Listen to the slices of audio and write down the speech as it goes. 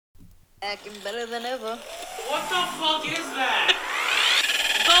Acting better than ever. What the fuck is that?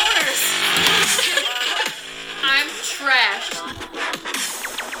 Boners! I'm trashed.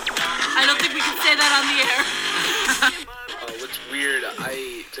 I don't think we can say that on the air. What's weird,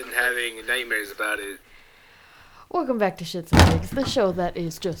 I been having nightmares about it. Welcome back to Shits and Gigs, the show that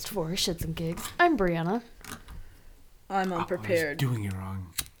is just for shits and gigs. I'm Brianna. I'm I was unprepared. doing it wrong.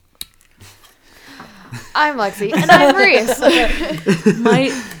 I'm Lexi, and I'm Reese.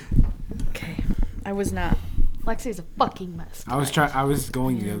 Okay, I was not. Lexi's a fucking mess. I was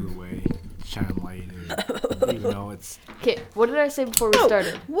going the other way, shine light. Even though it's Okay, what did I say before we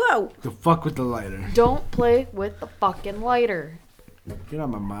started? Whoa! the fuck with the lighter. Don't play with the fucking lighter. Get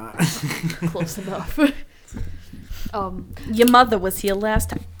on my mind. Close enough. Your mother was here last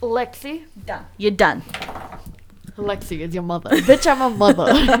time. Lexi? Done. You're done. Lexi is your mother. Bitch, I'm a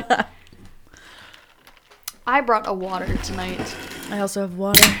mother. I brought a water tonight. I also have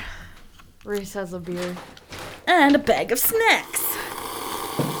water. Reese has a beer. And a bag of snacks.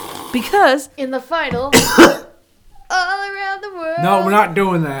 Because In the final, all around the world. No, we're not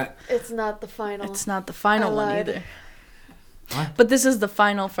doing that. It's not the final. it's not the final I one lied. either. What? But this is the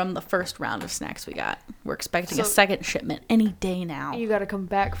final from the first round of snacks we got. We're expecting a So- second shipment any day now. You gotta come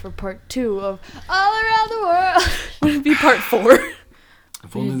back for part 2 of All Around the World. Would it be part 4?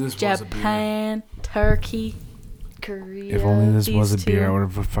 If only this was a beer. Japan, Turkey. Korea. If only this these was a beer, two. I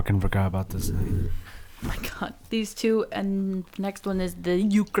would have fucking forgot about this night. Oh my god. These two, and next one is the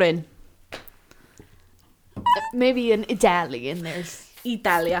Ukraine. Maybe an Italian. There's.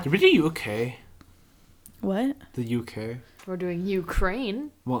 Italia. Did we do UK? What? The UK? We're doing Ukraine.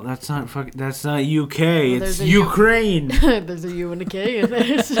 Well, that's not That's not UK. there's it's a U- Ukraine. There's a U and a K in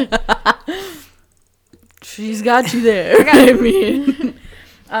there. She's got you there. I mean,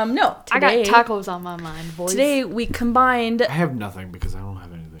 no. I got Today, tacos on my mind, boys. today we combined I have nothing because I don't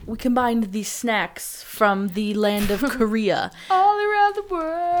have anything. the snacks from the land of Korea all around the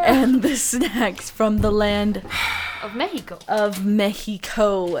world and the snacks from the land of Mexico. of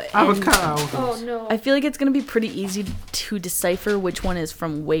Mexico. And Avocado. Oh no. I feel like it's gonna be pretty easy to decipher which one is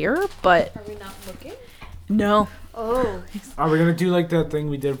from where, but Are we not looking? no. Oh. Are we gonna do like that thing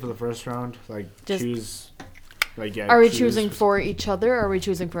we did for the first round? Like Just- choose. Like yeah. Are we choose- choosing for each other, or are we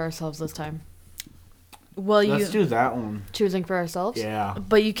choosing for ourselves this time? Well, Let's you do that one. Choosing for ourselves? Yeah.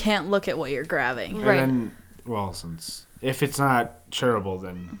 but you can't look at what you're grabbing. Right. And then, well, since if it's not shareable,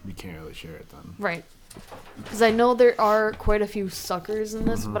 then we can't really share it then. Right. Because I know there are quite a few suckers in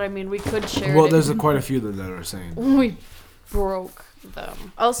this, but I mean, we could share Well, it. there's quite a few that are saying. We broke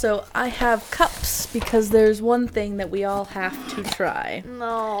them. Also, I have cups because there's one thing that we all have to try.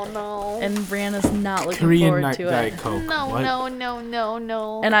 No. And Brianna's not looking Korean forward to Diet it. Coke. No, What? no.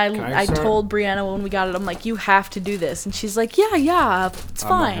 And Can I I start? told Brianna when we got it, I'm like, you have to do this. And she's like, yeah, it's I'm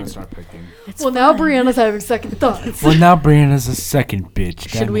not fine. gonna start picking. It's Well, now fine. Brianna's having second thoughts. Well, now Brianna's a second bitch. That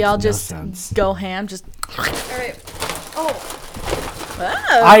Should we makes all no just sense. go ham? Just. Alright. Oh.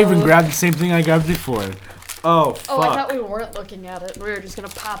 Oh. I even grabbed the same thing I grabbed before. Oh fuck. Oh, I thought we weren't looking at it. We were just gonna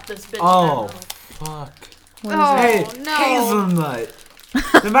pop this bitch. Oh, in. fuck. Oh, Hey, no. hazelnut.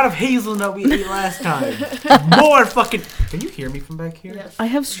 The amount of hazelnut we ate last time. More fucking. Can you hear me from back here? Yes. I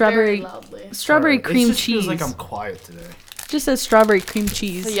have Very strawberry loudly. strawberry Sorry. cream it just cheese. feels like I'm quiet today. Just says strawberry cream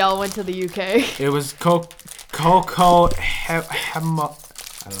cheese. So y'all went to the UK. It was I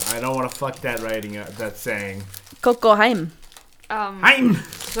don't want to fuck that writing. That saying. Coco Heim. I'm.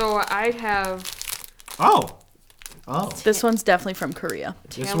 So I have Oh. This one's definitely from Korea.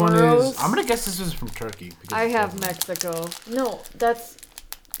 This one Tamaros. is. I'm gonna guess this is from Turkey. because I it's have different. Mexico. No, that's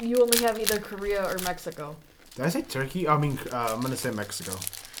you only have either Korea or Mexico. Did I say Turkey? I mean, I'm gonna say Mexico.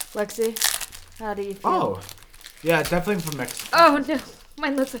 Lexi, how do you feel? Oh. Yeah, definitely from Mexico. Oh no,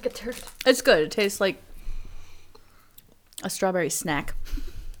 mine looks like a turd. It's good. It tastes like a strawberry snack.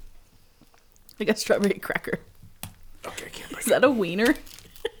 Like a strawberry cracker. Okay, I can't break Is that a wiener?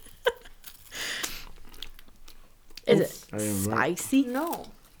 Is it I am right. spicy? No,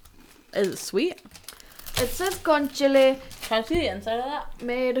 Is it sweet? it says con chile, Can I see the inside of that?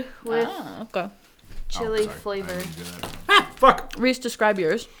 made with Okay. chili Oh, sorry. flavor. I didn't do that. Ah, fuck. Reese, describe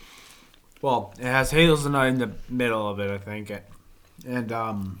yours. Well, it has hazelnut in the middle of it, I think, and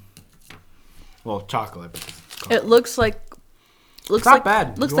well, chocolate. It looks like It's not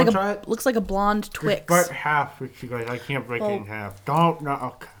bad. Looks You like wanna try it? looks like a blonde Twix. But half, which you guys, I can't break it in half. Don't no.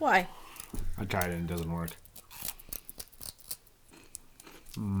 Okay. Why? I tried it and it doesn't work.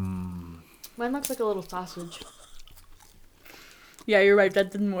 Mine looks like a little sausage. Yeah, you're right.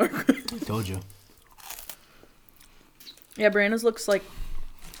 That didn't work. Told you. Yeah, Brianna's looks like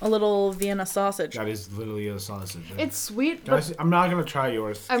A little Vienna sausage. That is literally a sausage. It's sweet, but Guys, I'm not gonna try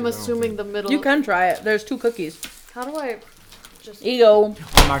yours. I'm 'cause I don't assuming think- the middle. You can try it. There's 2 cookies. How do I just... Here you go.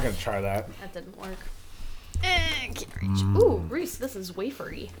 I'm not gonna try that. That didn't work. Can't reach. Ooh, Reese, this is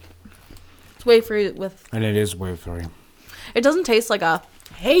wafery. It's wafer with. And it is wafery. It doesn't taste like a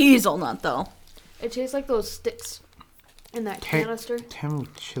hazelnut though. It tastes like those sticks in that canister. Tam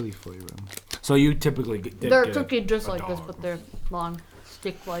chili flavor. So you typically get. They're get cookied just a like this, dog. but they're long,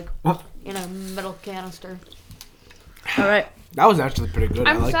 stick-like, What? in a metal canister. All right. That was actually pretty good.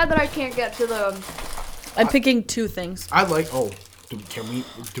 I'm I like. sad that I can't get to the... I'm picking 2 things. I like. Oh, can we?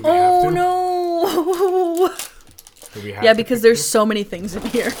 Do we Oh have to? no. Do we have Yeah, to because pick there's this? so many things in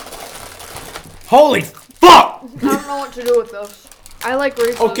here. Holy fuck! I don't know what to do with those. I like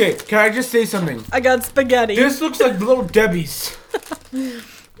Reese's. Okay, can I just say something? I got spaghetti. This looks like Little Debbie's.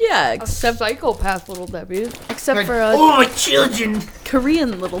 Yeah, A except psychopath Little Debbie. except Like, for a oh my children!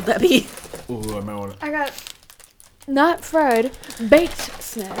 Korean Little Debbie. Ooh, I might want to. I got not fried, baked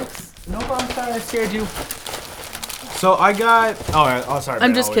snacks. No, I'm sorry, I scared you. So I got. Oh, sorry.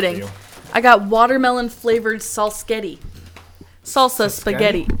 I'm man, just I'll wait for kidding. you. I got watermelon flavored salsketti. Salsa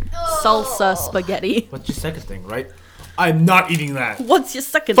spaghetti. Salsa spaghetti. What's your second thing, right? I'm not eating that. What's your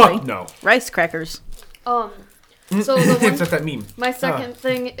second Fuck thing? no. Rice crackers. So the one, It's not that meme. my second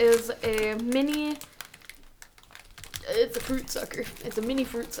thing is a mini. It's a fruit sucker. It's a mini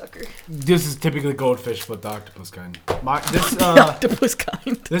fruit sucker. This is typically goldfish, but the octopus kind. Octopus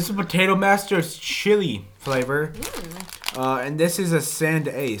kind. This is Potato Master's chili flavor. And this is a Sand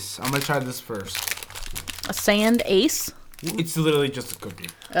Ace. I'm gonna try this first. A sand ace. It's literally just a cookie.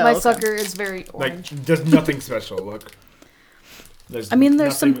 Oh, My okay. sucker is very Like, orange. there's nothing special. Look. I mean,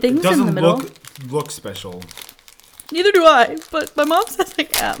 there's some things in it doesn't the middle. look special. Neither do I, but my mom says I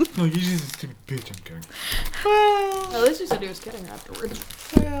am. No, you're just a stupid bitch. I'm kidding. At least you said he was kidding afterwards.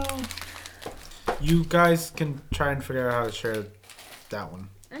 You guys can try and figure out how to share that one.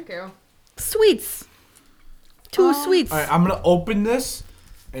 Thank you. Sweets. 2 sweets. All right, I'm gonna open this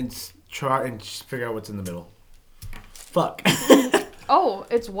and try and just figure out what's in the middle. Fuck. Oh,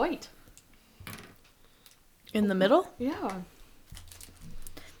 it's white. In the middle. Yeah.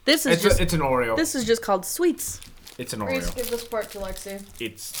 This is just. It's an Oreo. This is just called sweets. It's an Reese, Oreo. give this part to Lexi.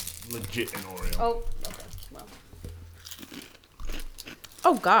 It's legit an Oreo. Oh, okay. Well.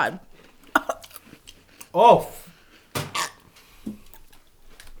 Oh God. Oh,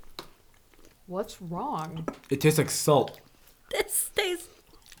 What's wrong? it tastes like salt. This tastes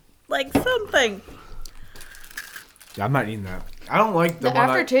like something. Yeah, I'm not eating that. I don't like the The one.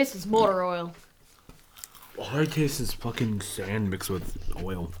 aftertaste is motor oil. All I taste is fucking sand mixed with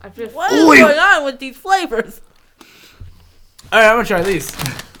oil. I just What is going on with these flavors? All right, I'm gonna try these.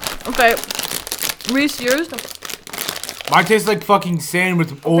 Okay. Reese, yours? Mine tastes like fucking sand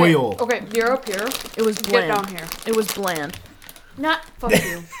with oil. Okay, you're up here. It was Get bland. down here. It was bland. Not fuck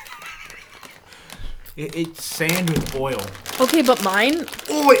you. It's sand with oil. Okay, but mine.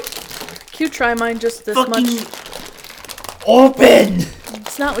 Oh wait, Can you try mine just this fucking much? open.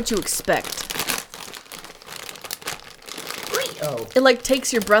 It's not what you expect. Oh. It like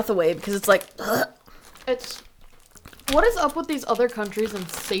takes your breath away because it's like. Ugh. It's what is up with these other countries and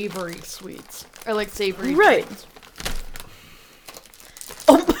savory sweets? Or like savory Right. treats?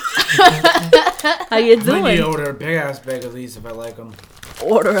 How you I need to doing? order a big ass bag of these if I like them.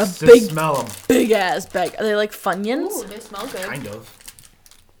 Order a Just big, smell them. big ass bag. Are they like Funyuns? Ooh, they smell good. Kind of.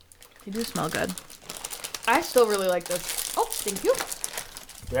 They do smell good. I still really like this. Oh, thank you.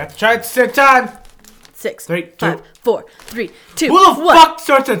 We have to try it at the same time. 6, 3, 2. 5, 4, 3, 2, Who the 1. fuck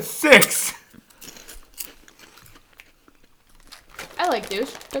starts at 6? I like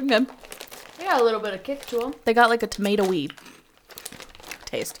these. They're good. They got a little bit of kick to them. They got like a tomato-y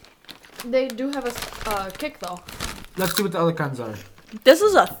taste. They do have a kick though. Let's see what the other kinds are. This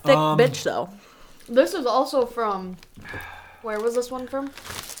is a thick bitch though. This is also from. Where was this one from?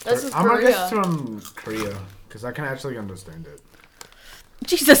 This is I'm gonna Korea. guess from Korea because I can actually understand it.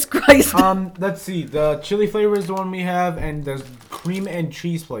 Jesus Christ. Let's see. The chili flavor is the one we have, and there's cream and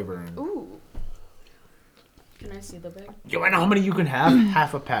cheese flavor in it. Ooh. Can I see the bag? Yo, I know how many you can have?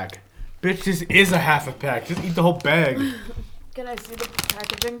 Half a pack. Bitch, this is a half a pack. Just eat the whole bag. Can I see the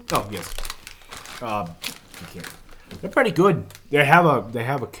packaging? Oh yes. You can't. They're pretty good. They have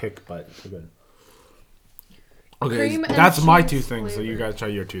a kick, but they're good. Okay, Cream and that's my cheese 2 things. So you flavor. guys try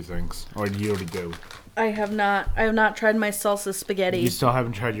your 2 things, or you already do. I have not tried my salsa spaghetti. You still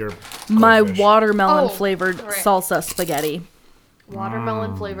haven't tried your My goldfish. watermelon Oh, flavored right. salsa spaghetti.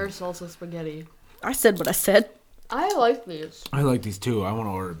 Watermelon flavored salsa spaghetti. I said what I said. I like these. I like these too. I want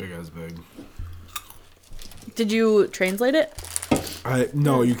to order a big ass bag. Did you translate it?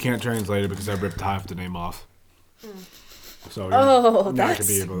 No, you can't translate it because I ripped half the name off. So you're Oh, not that gonna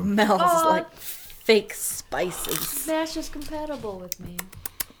be able to. smells like fake spices. Smash is compatible with me.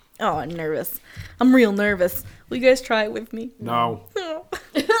 Oh, I'm nervous. I'm real nervous. Will you guys try it with me? No.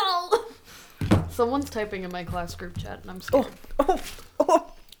 Someone's typing in my class group chat, and I'm scared. Oh.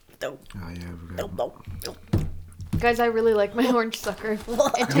 No. Oh, yeah, we No. got. No. Guys, I really like my orange sucker.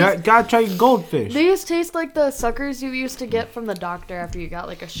 Gotta try goldfish. These taste like the suckers you used to get from the doctor after you got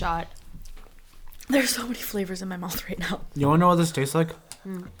like a shot. There's so many flavors in my mouth right now. You wanna know what this tastes like?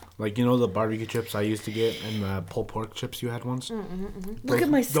 Like, you know the barbecue chips I used to get and the pulled pork chips you had once? Look at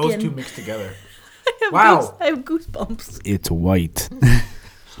my skin. Those two mixed together. Wow. I have goosebumps. It's white.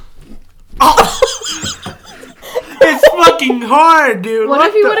 It's fucking hard, dude. What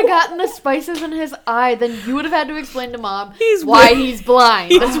if he would have gotten the spices in his eye? Then you would have had to explain to mom He's why wearing- he's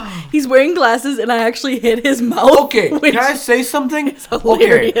blind. He's wearing glasses, and I actually hit his mouth. Okay, which can I say something?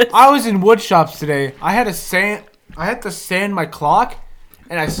 hilarious. Okay, I was in wood shops today. I had to sand my clock,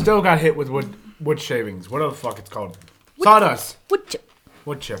 and I still got hit with wood shavings. Whatever the fuck it's called. Sawdust.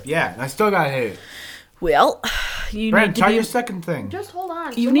 Wood chip. Yeah, and I still got hit. Well, you Brandon, need to try be. your second thing. Just hold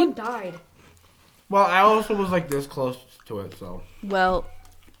on. You Someone need- died. Well, I also was like this close to it, so. Well.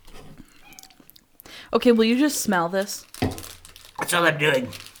 Okay, will you just smell this? That's all I'm doing.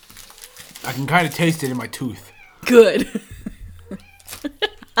 I can kind of taste it in my tooth. Good.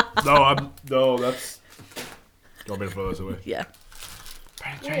 No, that's. Don't want me to throw those away. Yeah.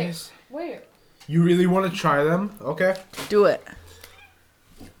 Brandon, try this. Wait. You really want to try them? Okay. Do it.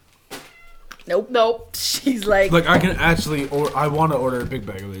 Nope. She's like. Like, I can actually, or I want to order a big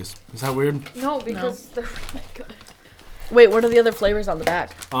bag of these. Is that weird? No, because they're really good. Wait, what are the other flavors on the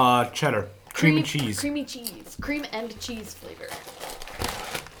back? Cheddar. Cream and cheese. Creamy cheese. Cream and cheese flavor.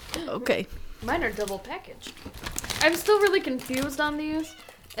 Okay. Mine are double packaged. I'm still really confused on these.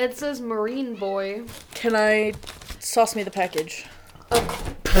 It says Marine Boy. Can I sauce me the package?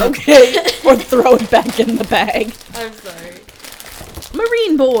 Okay. Or throw it back in the bag. I'm sorry.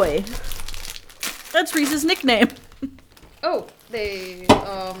 Marine Boy. That's Reese's nickname. Oh,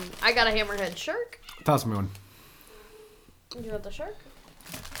 I got a hammerhead shark. Toss me one. You want the shark?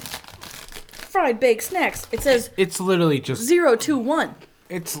 Fried baked snacks. It says It's literally just. 021.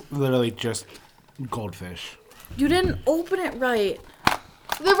 It's literally just goldfish. You didn't open it right.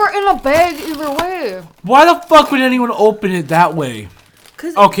 They were in a bag either way. Why the fuck would anyone open it that way?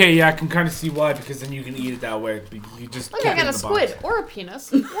 Cause Okay, yeah, I can kind of see why, because then you can eat it that way. You just Look, keep I it got in a the squid box. or a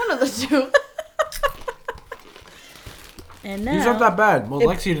penis. One of the two. and now These aren't that bad. Well, It-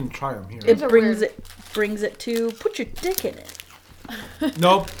 Lexi didn't try them here. These are weird. brings it to put your dick in it.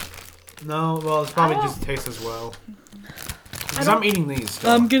 Nope. No, well, it's probably I just tastes as well. Because I'm eating these. Still.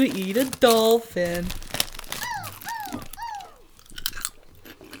 I'm gonna eat a dolphin.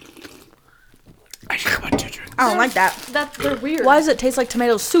 I should have 2 drinks. I don't like that. They're weird. Why does it taste like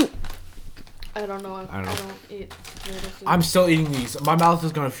tomato soup? I don't know. I don't know. don't eat tomato soup. I'm still eating these. My mouth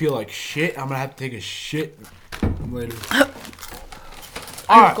is gonna feel like shit. I'm gonna have to take a shit later. I'm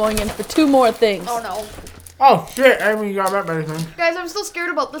Alright. going in for 2 more things. Oh no. Oh shit! I haven't got that many things. Guys, I'm still scared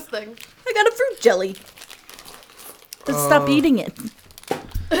about this thing. I got a fruit jelly. Then stop eating it.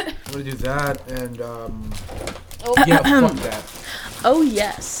 I'm gonna do that and Oh, yeah, fuck that. Oh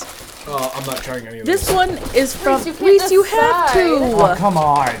yes. I'm not trying any of This those. one is from you can't Reese. You have decide. Oh to. come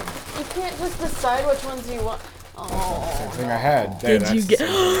on! you can't just decide which ones you want. Oh. I think I had. Did That's you the get? same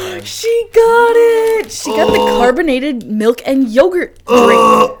one I had. She got it. She got the carbonated milk and yogurt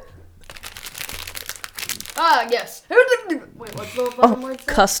drink. Ah, yes. Wait, what's the bottom word say?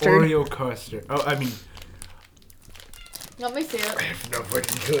 Custard. Oreo custard. Oh, I mean, Let me see it. I have no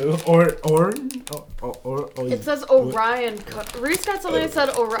fucking clue. Or. It says Orion. Reese got something that said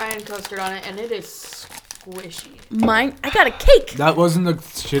Orion custard on it, and it is squishy. Mine. I got a cake. That wasn't the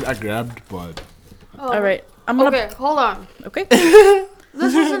shit I grabbed, but. Oh. All right. I'm gonna. Okay, hold on. Okay.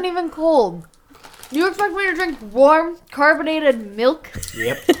 This isn't even cold. You expect me to drink warm carbonated milk?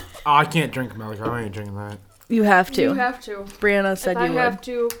 Yep. Oh, I can't drink milk. I ain't drinking that. You have to. You have to. Brianna said If I you have would.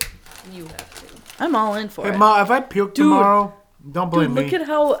 to, you have to. I'm all in for Hey, it. Ma, if I puke tomorrow, don't blame Dude, me.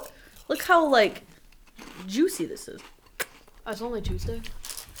 look how like juicy this is. It's only Tuesday.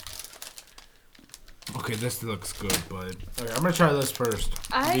 Okay, this looks good, but okay, I'm gonna try this first.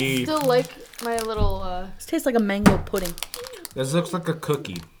 I still like my little. This tastes like a mango pudding. This looks like a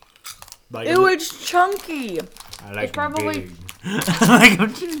cookie. Like Ew, it's chunky. I like It's probably- big. I like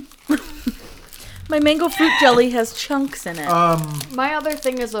them too. My mango fruit jelly has chunks in it. My other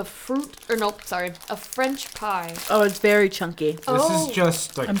thing is a French pie. Oh, it's very chunky. This Oh. is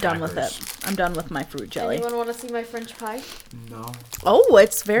just like I'm done with crackers. it. I'm done with my fruit jelly. Anyone want to see my French pie? No. Oh,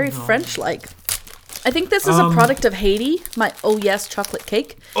 it's very French-like. I think this is a product of Haiti. My Oh Yes chocolate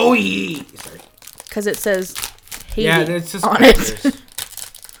cake. Oh yeah. Sorry. Because it says Haiti Yeah, it's just on crackers. it.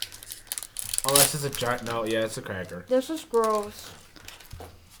 Oh, this is a giant. No, yeah, it's a cracker. This is gross.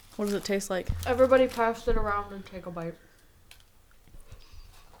 What does it taste like? Everybody pass it around and take a bite.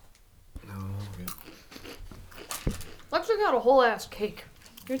 No. Okay. Lexi got a whole ass cake.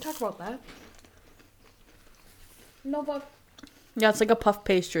 Can we talk about that? No, but Yeah, it's like a puff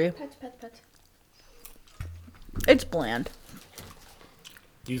pastry. pets. It's bland.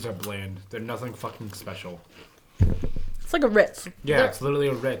 These are bland. They're nothing fucking special. It's like a Ritz. Yeah, They're- it's literally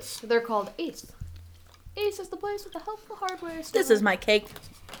a Ritz. They're called Ace. Ace is the place with the helpful hardware store. This is my cake.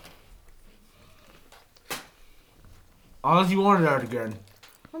 All you wanted out again.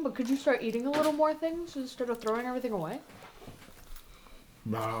 Oh, but could you start eating a little more things instead of throwing everything away?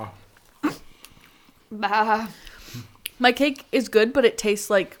 Nah. Bah. My cake is good, but it tastes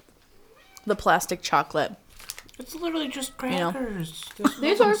like the plastic chocolate. It's literally just know. crackers.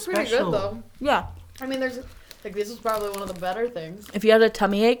 These are pretty good though. Yeah. I mean, there's like this is probably one of the better things. If you had a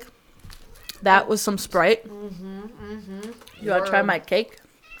tummy ache, that was some Sprite. You want to try my cake?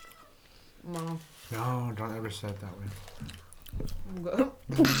 No, No, don't ever say it that way. I'm good.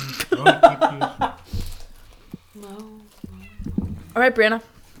 Don't keep you- No. All right, Brianna,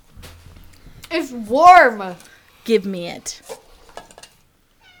 It's warm. give me it.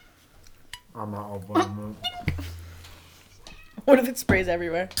 I'm not all button. What if it sprays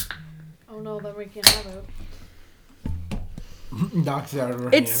everywhere? Oh no, then we can't have it. Knocks it out of her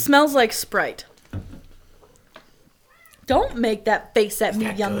It hand. smells like Sprite. Don't make that face at me,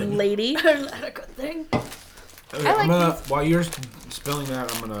 that young good? lady. Is that a good thing? Okay, I like I'm gonna, while you're spilling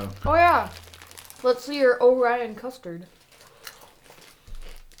that, I'm gonna. Oh yeah. Let's see your Orion custard.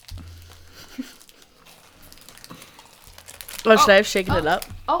 Oh, should I have shaken it up?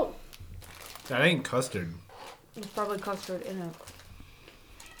 Oh, That ain't custard. there's probably custard in it.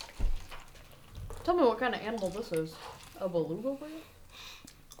 Tell me what kind of animal this is. A beluga whale?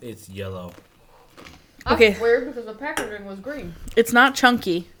 It's yellow. That's Okay. weird because the packaging was green. It's not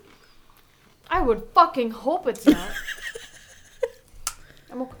chunky. I would fucking hope it's not.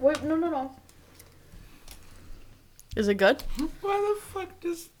 I'm okay. Wait, no. Is it good? Why the fuck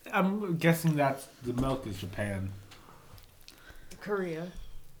does? I'm guessing that's the milk is Japan. Korea.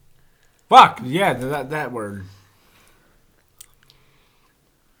 Fuck yeah, that word.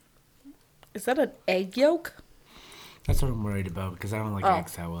 Is that an egg yolk? That's what I'm worried about because I don't like Oh.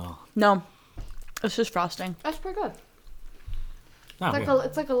 eggs that well. No. It's just frosting. That's pretty good. No, It's like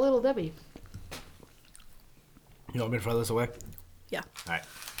it's like a little Debbie. you want me to throw this away? Yeah. All right.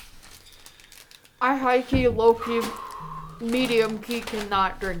 I high key, low key, medium key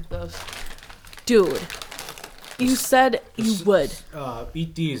cannot drink this. Dude. You said you would.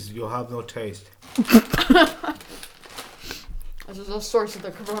 Eat these. You'll have no taste. This is the source of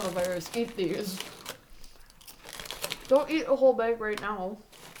the coronavirus. Eat these. Don't eat a whole bag right now.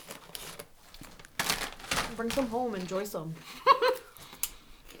 Bring some home. Enjoy some.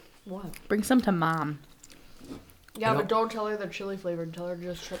 What? Bring some to mom. Yeah, I but don't tell her they're chili flavored. Tell her to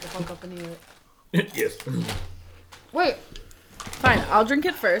just shut the fuck up and eat it. Yes. Wait. Fine, I'll drink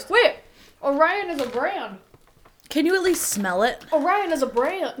it first. Wait. Orion is a brand. Can you at least smell it? Orion is a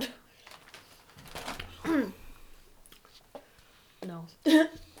brand. No.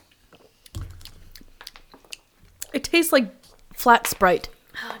 It tastes like flat Sprite.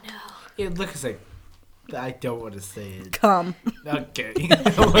 Oh no. It looks like. I don't want to say it. Come. Okay.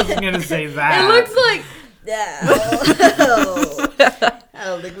 I wasn't gonna say that. It looks like. I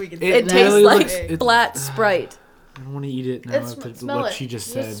don't think we can. It It tastes really like looks- it- flat Sprite. I don't want to eat it now It's, after smell what it. she just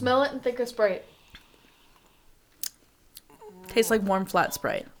said. smell it and think of Sprite. Tastes like warm flat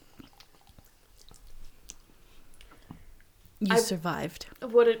Sprite. You survived.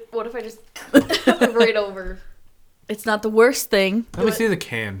 What if I just right over? It's not the worst thing. Let me see the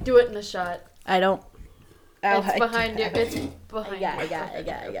can. Do it in a shot. I don't. It's behind you. It's behind got you. it,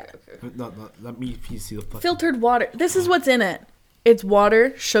 I got it. No, let me see the fucking. Filtered water. This is what's in it. It's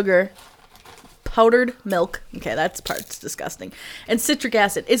water, sugar, powdered milk. Okay, that's part's disgusting. And citric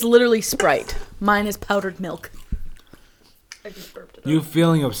acid. It's literally Sprite. Mine is powdered milk. I just burped it. New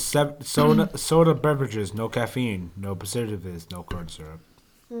feeling of soda beverages, no caffeine, no preservatives, no corn syrup.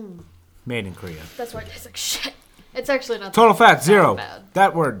 Made in Korea. That's why it tastes like shit. It's actually not. Total fat that 0. bad.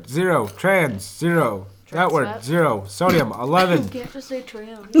 That word 0. Trans 0. That Trans word fat? 0. Sodium You 11. can't just say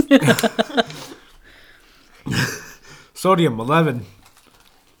trans. Sodium 11.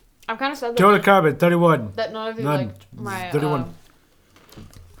 I'm kind of sad Total carbon 31. that none of you None. liked my 31.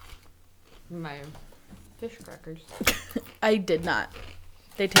 my fish crackers. I did not.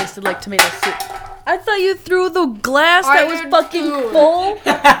 They tasted like tomato soup. I thought you threw the glass that was did fucking too. full.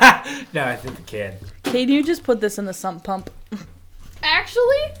 No, I think the can. Can you just put this in the sump pump?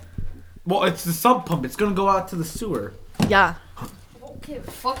 Actually? Well, it's the sump pump. It's gonna go out to the sewer. Yeah. Okay,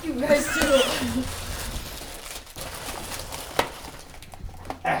 fuck you guys too.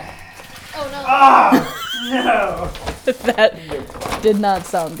 Oh no. No. That did not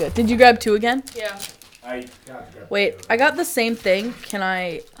sound good. Did you grab 2 again? Yeah. Wait, I got the same thing. Can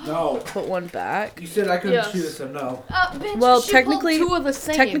I No. put one back? You said I couldn't Yes. choose, so no. Bitch, Well, she technically- pulled 2 of the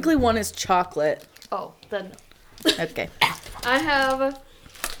same. Technically, one is chocolate. Oh, then Okay. I have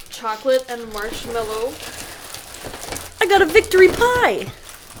chocolate and marshmallow. I got a victory pie.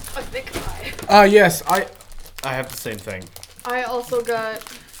 A big pie. Yes, I have the same thing. I also got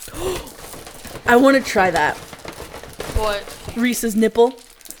I want to try that. what? Reese's nipple.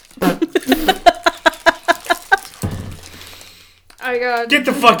 I got Get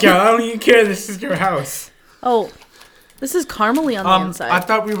the fuck out! I don't even care. This is your house. Oh, this is caramely on the inside. I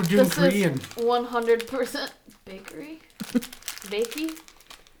thought we were doing this Korean. is 100% bakery. Bakey.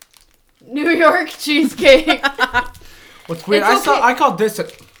 New York cheesecake. What's weird? It's okay. I called this.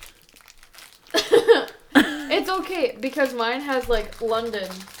 It's okay because mine has like London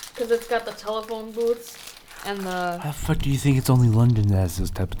because it's got the telephone booths and the How the fuck do you think it's only London that has this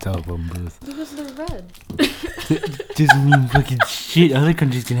type of telephone booth? because they're red. Doesn't mean fucking shit. Other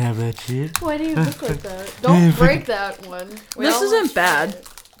countries can have that shit. Why do you look like that? Don't break that one. We This all isn't want bad. it.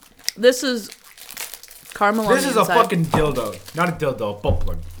 This is caramel on This the is a inside. fucking dildo. Not a dildo, a butt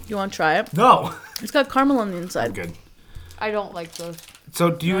plug. You want to try it? No. It's got caramel on the I'm inside. good. I don't like those. So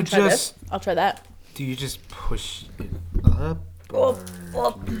do you Wanna try just this? I'll try that. do you just push it up? Or...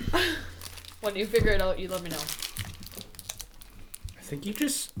 When you figure it out, you let me know. I think you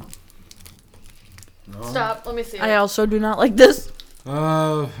just. No. Stop. Let me see. I also do not like this.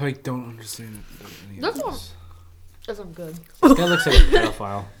 I don't understand. This one- Isn't good. This guy looks like a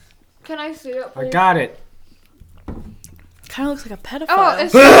pedophile. Can I see it? I Please? got it. Kind of looks like a pedophile. Oh,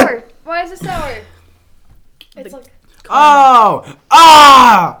 it's sour. Why is it sour? It's like Oh!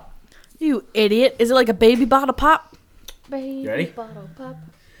 Ah! You idiot. Is it like a baby bottle pop? baby ready? bottle pop.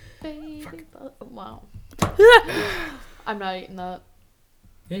 Baby bottle. Oh, wow. I'm not eating that.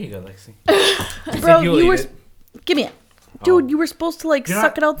 There you go, Lexi. Bro, you'll you eat were... it. Give me it. Dude, you were supposed to like You're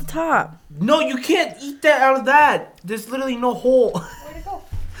suck not- it out the top. No, you can't eat that out of that. There's literally no hole. Where'd it go?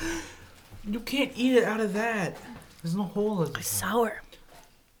 You can't eat it out of that. There's no hole at the It's top. sour.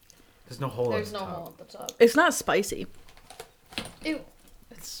 There's no hole There's at the no top. hole at the top. It's not spicy. Ew.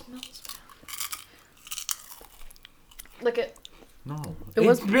 It smells bad. Lick it. No. It It's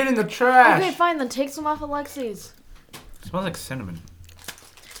was- been in the trash. Okay, fine. Then take some off of Lexi's. It smells like cinnamon.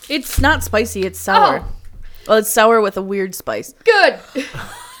 It's not spicy. It's sour. Oh. Well, it's sour with a weird spice. Good.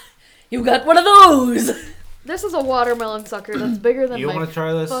 You got one of those. This is a watermelon sucker that's bigger than You my want to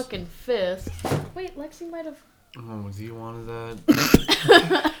try this? fucking fist. Wait, Lexi might have. Oh, do you want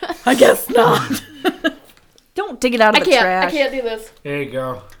that? I guess not. Don't dig it out of the trash. I can't do this. There you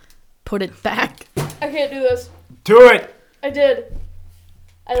go. Put it back. I can't do this. Do it. I did.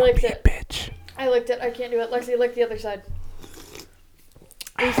 I licked it. Bitch. I licked it. I can't do it. Lexi, lick the other side.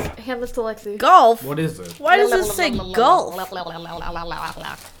 Please hand this to Lexi. Golf. What is it? Why does this say golf?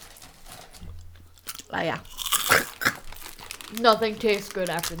 Ah, yeah. Nothing tastes good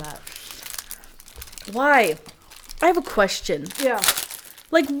after that. Why? I have a question. Yeah.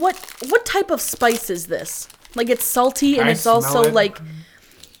 Like, what type of spice is this? Like, it's salty and I it's also smell it. like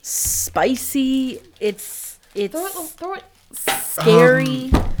spicy. It's Throw it. scary.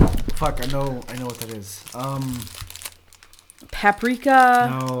 Fuck, I know what that is.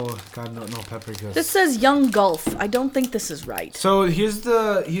 Paprika. No, God, no paprika. This says Young Gulf. I don't think this is right. So here's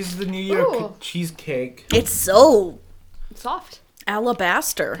the New York Ooh. cheesecake. It's so It's soft.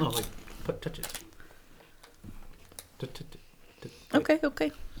 alabaster. Oh, like, touch it.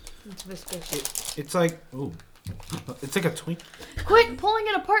 Okay. It's viscous. It's like, ooh, it's like a twink. Quit pulling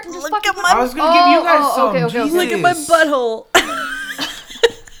it apart and just Look fucking at put my- I was gonna give you guys some. okay, okay. Jesus. Look at my butthole.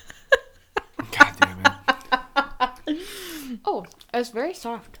 God damn it. Oh, it's very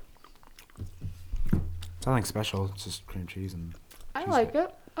soft. It's nothing special. It's just cream cheese and. I like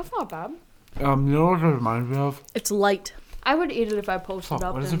it. That's not bad. You know what it reminds me of? It's light. I would eat it if I posted Fuck,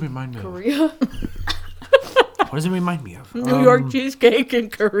 up what does in it remind me of? Korea. What does it remind me of? New York cheesecake in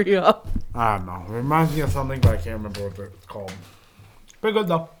Korea. I don't know. It reminds me of something, but I can't remember what it's called. Pretty good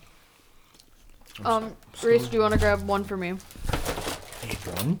though. Reese, do you want to grab one for me?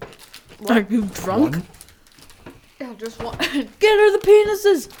 One? Are you drunk? One? Yeah, just one. Get her the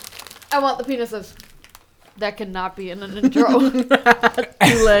penises. I want the penises. That cannot be in an intro.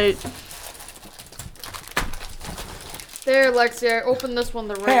 Too late. There, Lexi, I opened this one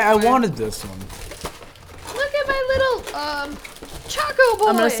the right way. Hey, I wanted this one. Look at my little, Choco Boy.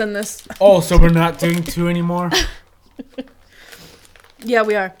 I'm gonna send this. Oh, so we're not doing 2 anymore? Yeah,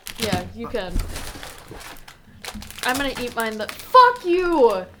 we are. Yeah, you can. I'm gonna eat mine. Fuck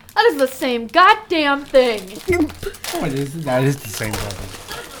you! That is the same goddamn thing. Oh, it is. That is the same thing.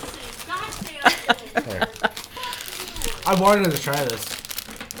 I wanted to try this.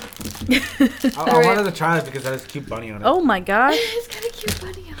 I wanted to try it because it has a cute bunny on it. Oh my god. It's got a cute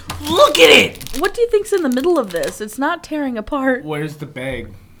bunny on it. Look at it! What do you think's in the middle of this? It's not tearing apart. Where's the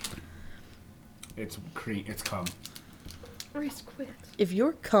bag? It's cum. Reese, quit. If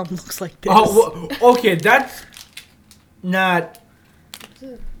your cum looks like this. Oh, okay, that's not.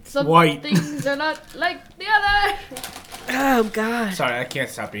 Some White. things are not like the other. Oh god. Sorry, I can't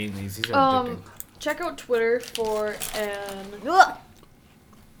stop eating these. These are addicting. Check out Twitter for a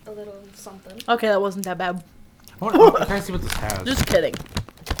little something. Okay, that wasn't that bad. Can I see what this has? Just kidding.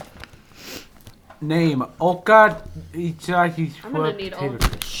 Name Oka Ichaki. I'm gonna need all of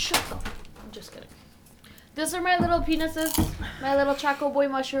this. Shut up. I'm just kidding. These are my little penises. My little Choco Boy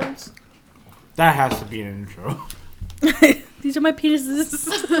mushrooms. That has to be an intro. These are my penises.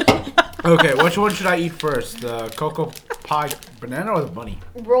 Okay, which one should I eat first? The cocoa pie banana or the bunny?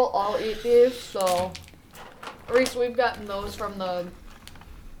 We'll all eat these, so. Reese, we've gotten those from the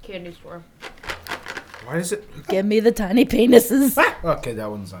candy store. Why is it? Give me the tiny penises. Okay, that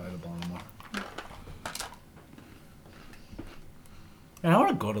one's not edible anymore. And I want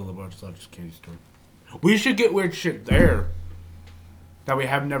to go to the Liberty candy store. We should get weird shit there that we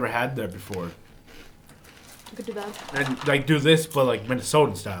have never had there before. We could do that. And like do this, but like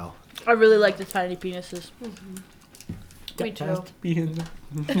Minnesotan style. I really like the tiny penises. Me too.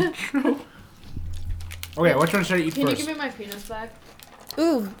 Okay, which one should I eat Can you first? give me my penis back?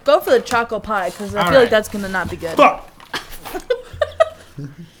 Ooh, go for the choco pie because I feel Alright. like that's gonna not be good. Fuck!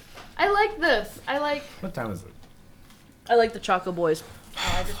 I like this. I like. What time is it? I like the Choco Boys.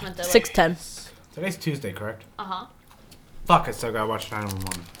 Oh, I just meant that. 6:10. Today's Tuesday, correct? Uh-huh. Fuck, I still gotta watch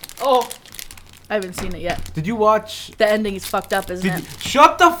 911. Oh. I haven't seen it yet. Did you watch? The ending is fucked up, isn't it?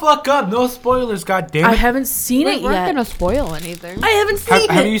 Shut the fuck up! No spoilers, goddammit. I haven't seen it We're not yet. gonna spoil anything. I haven't seen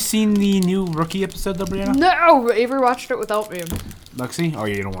Have it. you seen the new Rookie episode, though, Brianna? No, Avery watched it without me. Lexi? Oh,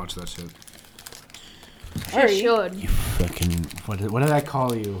 yeah, you don't watch that shit. She should. You fucking. What did I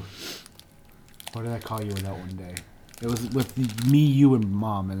call you? What did I call you that one day? It was with me, you, and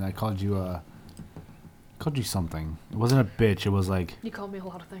Mom, and I called you, called you something. It wasn't a bitch, it was like. You call me a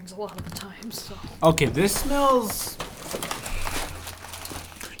lot of things a lot of the time, so. Okay, this smells.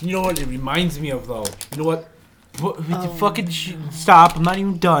 You know what it reminds me of, though? You know what? Fucking stop, I'm not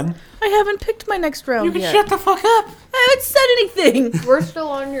even done. I haven't picked my next round You can yet. shut the fuck up! I haven't said anything. We're still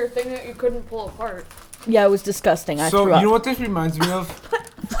on your thing that you couldn't pull apart. Yeah, it was disgusting. I So, threw up. you know what this reminds me of?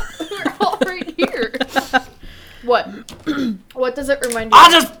 We're all right here. What? What does it remind you I'll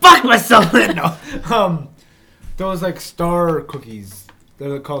of? just fuck myself in! No. Those, like, star cookies.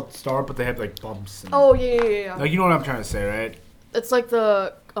 They're called star, but they have, like, bumps. And, Oh, yeah. like, you know what I'm trying to say, right? It's like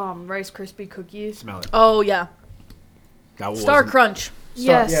the Rice Krispie cookies. Smell it. Oh yeah, That Star wasn't- Crunch.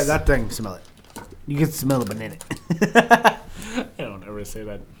 Yes. Yeah, that thing. Smell it. You can smell the banana. I don't ever say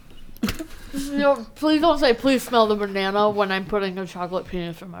that. No, please don't say please smell the banana when I'm putting a chocolate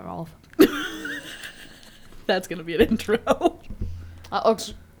penis in my mouth. That's gonna be an intro. That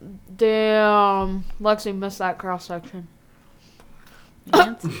looks... Damn. Lexi missed that cross section.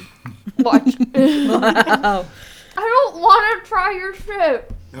 Nancy. Watch. Wow. I don't want to try your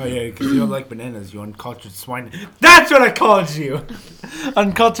shit. Oh yeah, because you don't like bananas, you uncultured swine. That's what I called you!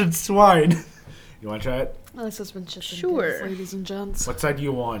 Uncultured swine. You want to try it? Well, this has been just Sure. ladies and gents. What side do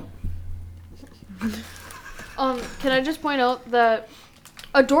you want? Can I just point out that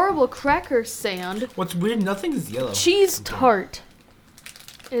adorable cracker sand What's weird, nothing is yellow. cheese tart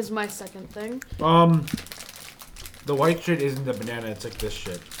is my second thing. The white shit isn't the banana, it's like this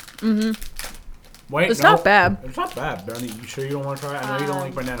shit. Mm-hmm. Wait, It's not bad. It's not bad, Bernie. You sure you don't want to try it? I know you don't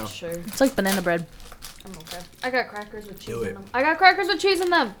like banana. Sure. It's like banana bread. I'm okay. I got crackers with cheese Do in it. them. I got crackers with cheese in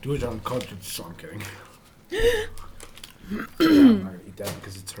them. Do it uncultured swine. I'm kidding. I'm not gonna eat that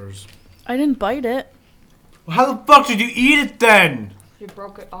because it's hers. I didn't bite it. Well, how the fuck did you eat it then? You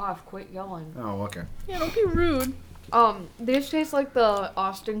broke it off. Quit yelling. Oh, okay. Yeah, don't be rude. These taste like the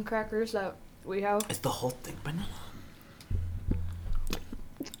Austin crackers that we have. Is the whole thing banana?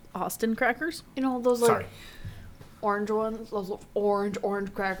 Austin crackers. You know those like Sorry. orange ones, those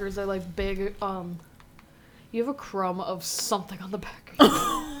orange crackers. They're like big. You have a crumb of something on the back.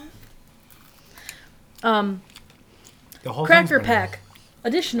 The whole Cracker thing's banana. Pack.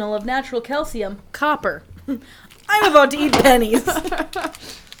 Additional of natural calcium, copper. I'm about to eat pennies.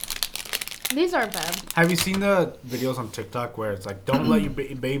 These aren't bad. Have you seen the videos on TikTok where it's like, don't let your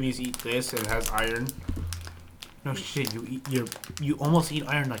babies eat this and it has iron? No shit, you almost eat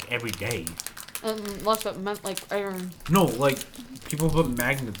iron like every day. Unless it meant like iron. No, like people put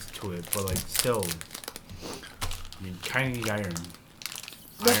magnets to it, but like still, you kind of need iron.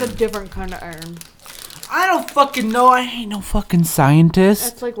 That's a different kind of iron. I don't fucking know. I ain't no fucking scientist.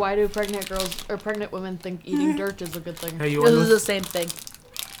 That's like, why do pregnant girls or pregnant women think eating dirt is a good thing? Hey, you This wanna is know? the same thing.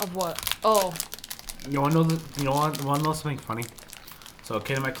 Of what? Oh, You wanna know? You wanna know something funny? So, a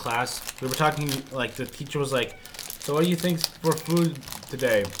kid in my class, we were talking. Like the teacher was like, "So, what do you think's for food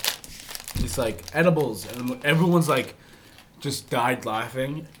today?" He's like, "Edibles," and everyone's like, just died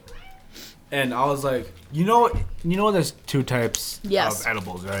laughing. And I was like, you know, there's two types Yes. of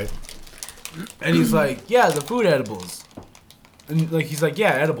edibles, right? And he's like, yeah, the food edibles. And like he's like,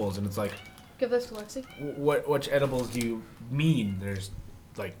 yeah, edibles. And it's like, give this to Lexi. which edibles do you mean? There's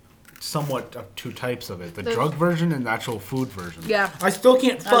like somewhat of two types of it: the There's- drug version and the actual food version. Yeah. I still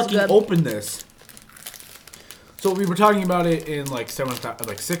can't That was fucking good. open this. So we were talking about it in like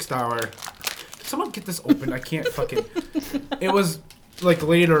sixth hour. Did someone get this open? I can't fucking. It was like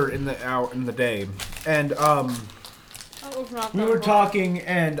later in the hour in the day, and we were talking,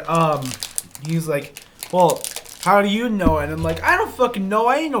 and he's like, well, how do you know? And I'm like, I don't fucking know.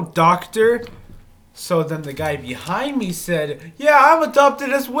 I ain't no doctor. So then the guy behind me said, yeah, I'm adopted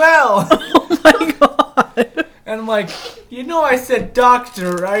as well. Oh my god. And I'm like, you know, I said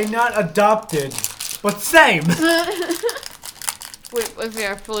doctor, right? Not adopted. But same. Wait, if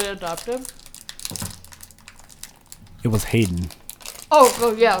you're fully adopted? It was Hayden.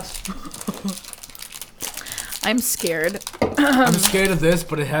 Oh, yes. I'm scared. I'm scared of this,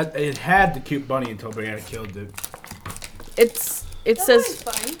 but it had the cute bunny until Brianna killed it. It says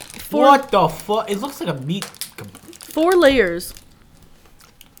fine. What the fuck? It looks like a meat. 4 layers.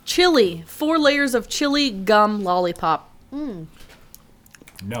 Chili. 4 layers of chili gum lollipop.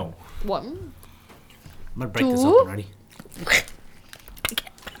 No. What? I'm gonna break this Two? open, ready?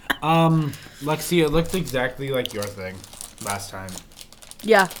 Lexi, it looked exactly like your thing last time.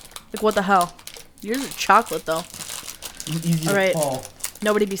 Yeah. Like what the hell? Yours is chocolate though. Easy All right. to fall.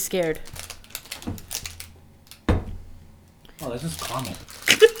 Nobody be scared. Oh, this is caramel.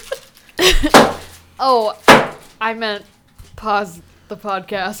 Oh, I meant pause the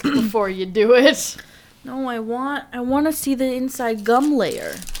podcast before you do it. No, I want to see the inside gum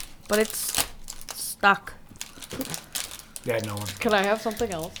layer, but it's stuck. Yeah, no one. Can I have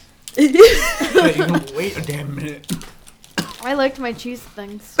something else? Wait, you can wait a damn minute. I liked my cheese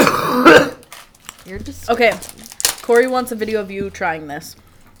things. You're just Okay. Corey wants a video of you trying this.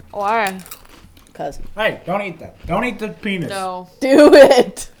 Why? Cause Hey, don't eat that. Don't eat the penis. No. do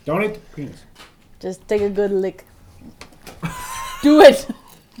it. Don't eat the penis. Just take a good lick. Do it.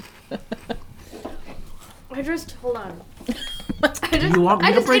 Hold on. you want me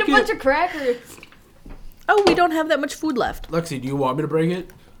I to just break ate a it? bunch of crackers. Oh, we don't have that much food left. Lexi, do you want me to break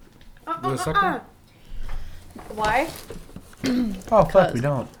it? The second? Why? Oh, fuck, we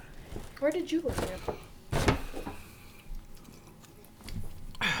don't. Where did you look at?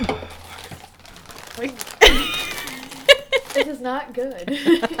 This is not good.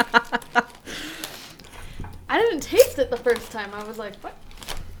 I didn't taste it the first time. I was like, what?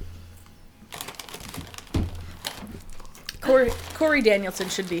 Corey Danielson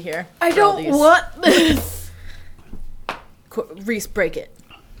should be here. I for all don't these. want this. Reese, break it.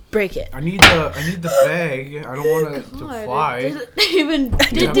 Break it. I need the bag. I don't want it to fly. It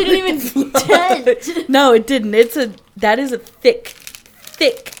didn't even dent. No, it didn't. That is a thick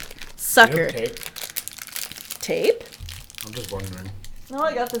sucker. You have tape? Tape? I'm just wondering. No,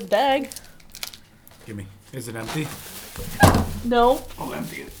 I got this bag. Give me. Is it empty? No. Oh,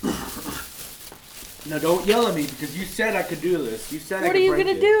 empty it. Now don't yell at me because you said I could do this. You said I What could are you break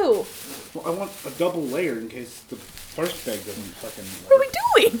gonna it. do? Well, I want a double layer in case the first bag doesn't fucking. What are we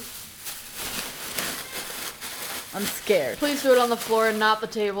doing? I'm scared. Please do it on the floor and not the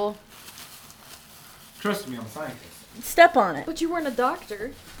table. Trust me, I'm a scientist. Step on it. But you weren't a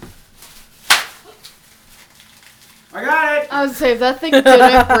doctor. I got it. I was saying, if that thing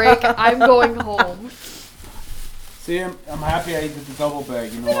didn't break, I'm going home. See, I'm happy I did the double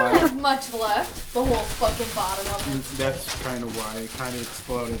bag. You know We don't why? have much left. The whole fucking bottom of it. That's kind of why it kind of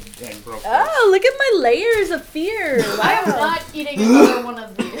exploded and broke. Oh, look at my layers of fear. I am not eating another one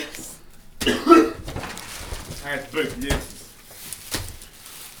of these. Alright, but yes.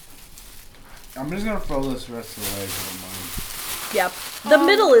 I'm just gonna throw this rest of the way if Yep. The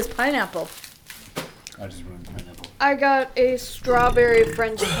middle is pineapple. I just ruined pineapple. I got a strawberry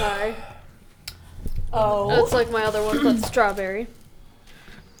French pie. Oh. That's like my other one, but strawberry.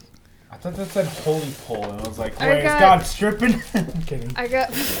 I thought that said holy pole, and I was like, I wait, is got- God stripping? I'm kidding. I got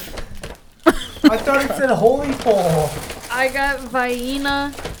I thought it said holy pole.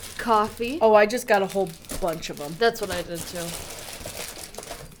 Vienna coffee. Oh, I just got a whole bunch of them. That's what I did too.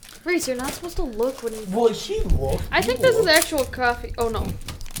 Reese, you're not supposed to look when you. Well, she looked. I think this is actual coffee. Oh no.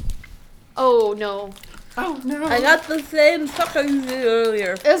 Oh no. Oh, no. I got the same sucker you did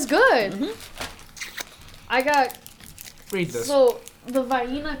earlier. It's good. I got Read this. so the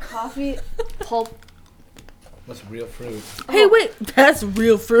Vienna coffee pulp. What's real fruit? Hey, wait. That's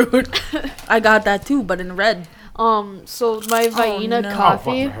real fruit. I got that too, but in red. So my Vienna no.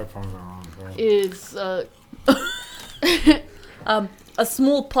 coffee Oh, fuck, my headphones are on, bro. is A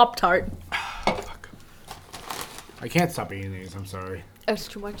small Pop-Tart. Fuck. I can't stop eating these, I'm sorry. it's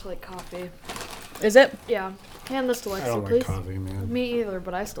too much like coffee. Is it? Yeah. Hand this to I Lexi, don't please. like coffee, man. Me either,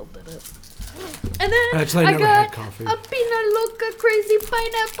 but I still did it. And then Actually, I I never got had coffee. a Pina Loca crazy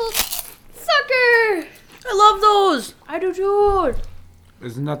pineapple sucker. I love those. I do too.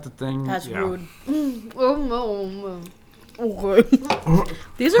 Isn't that the thing? That's Yeah. rude. Oh, Okay.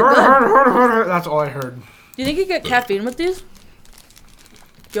 These are good. That's all I heard. Do you think you get caffeine with these? Do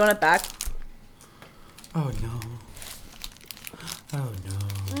you want it back? Oh no. Oh no.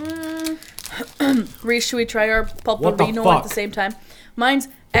 Reese, should we try our What the pulperino at fuck? the same time? Mine's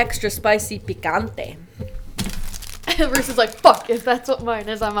extra spicy picante. Reese is like, fuck, if that's what mine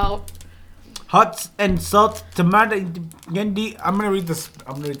is, I'm out. Hot and salt tomato candy. I'm gonna read this.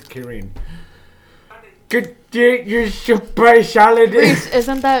 I'm gonna read the Korean. Good day, your super salad. Reese,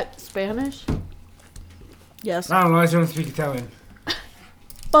 isn't that Spanish? Yes. I don't know. I just don't speak Italian.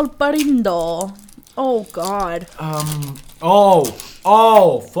 Pulparindo. Oh God.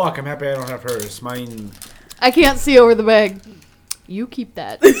 Oh, fuck. I'm happy I don't have hers. Mine. I can't see over the bag. You keep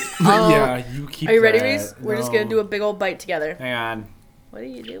that. Yeah, you keep. Are you ready, that. Reese? We're just gonna do a big old bite together. Hang on. What are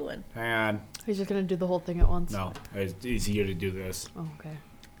you doing? Hang on. He's just gonna do the whole thing at once. No, it's easier to do this. Oh, okay.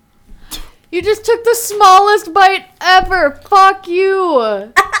 You just took the smallest bite ever. Fuck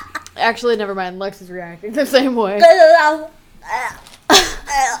you. Actually, never mind. Lex is reacting the same way.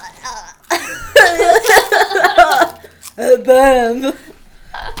 Bam.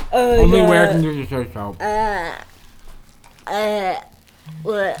 Only where I can do your taste out.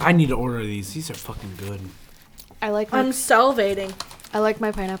 What? I need to order these. These are fucking good. I like my, I'm salivating. I like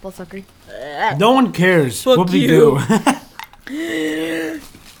my pineapple sucker. No one cares. Fuck What we you. do.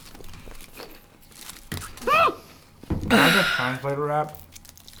 Can I get translator wrap?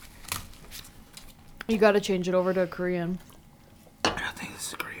 You gotta change it over to Korean. I don't think this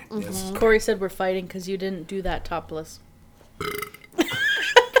is Korean. Yes. Corey said we're fighting because you didn't do that topless.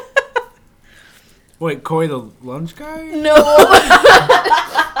 Wait, Corey the lunch guy? No.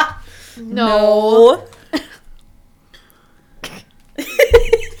 No.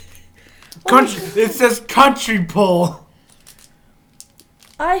 Country. It says country pole.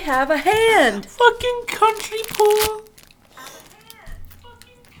 I have a hand. Fucking country pole.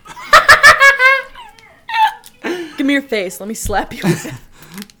 Give me your face. Let me slap you.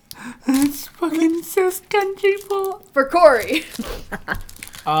 It fucking says country pole. For Corey.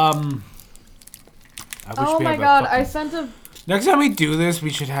 I wish Oh we my had a god, fucking- I sent a. Next time we do this,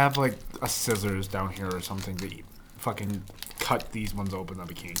 we should have like a scissors down here or something to fucking cut these ones open that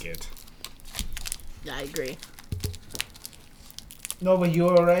we can't get. I agree. No, but you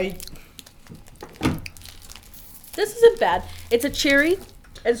alright? This isn't bad. It's a cherry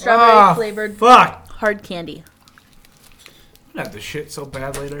and strawberry flavored Fuck! hard candy. I'm gonna have to shit so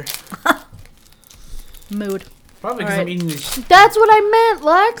bad later. Mood. Probably because Alright. I'm eating this. That's what I meant,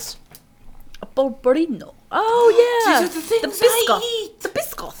 Lex. A pulperino. Oh yeah. These are the things biscuit. I eat. The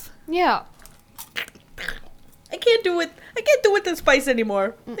biscuits. Yeah. I can't do it. I can't do with the spice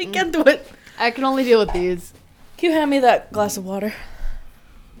anymore. I can't do it. I can only deal with these. Can you hand me that glass of water?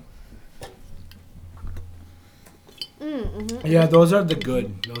 Yeah, those are the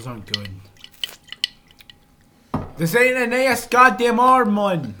good. Those aren't good. This ain't an AS goddamn arm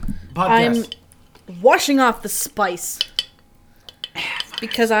one podcast. I'm washing off the spice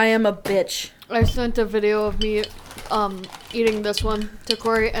because I am a bitch. I sent a video of me eating this one to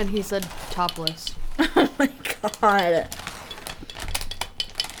Corey, and he said topless. Oh my god.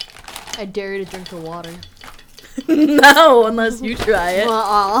 I dare you to drink the water. No, unless you try it.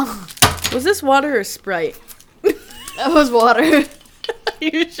 Uh-uh. Was this water or Sprite? That was water. Are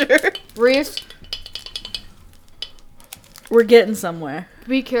you sure? Reese, We're getting somewhere.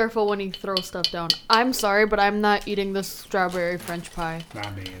 Be careful when you throw stuff down. I'm sorry, but I'm not eating this strawberry French pie.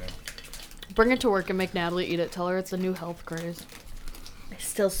 Not me either. Bring it to work and make Natalie eat it. Tell her it's a new health craze. It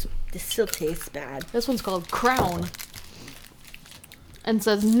still tastes bad. This one's called Crown. And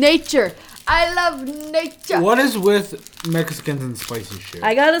says nature. I love nature. What is with Mexicans and spicy shit?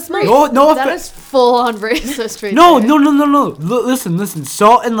 I gotta smoke. No, That is full on racist right no, there. no. Listen.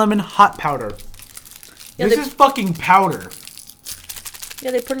 Salt and lemon hot powder. Yeah, This they- is fucking powder. Yeah,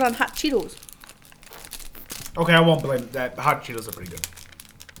 they put it on hot Cheetos. Okay, I won't blame that. Hot Cheetos are pretty good.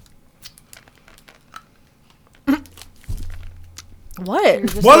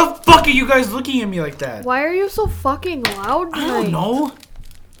 What? Why the fuck are you guys looking at me like that? Why are you so fucking loud tonight? I don't know.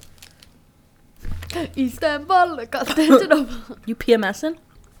 Istanbul, Constantinople. You PMSing?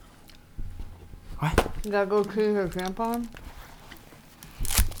 What? You gotta go clean her tampon.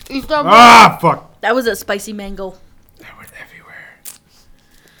 Istanbul. Ah, fuck. That was a spicy mango. That went everywhere.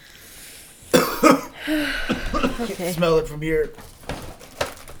 Okay. Smell it from here.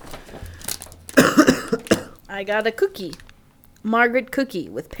 I got a cookie. Margaret cookie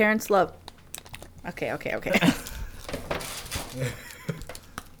with parents' love. Okay.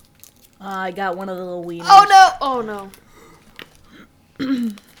 I got one of the little wieners. Oh no.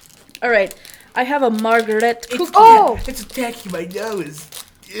 All right. I have a Margaret cookie. Oh! It's attacking my nose.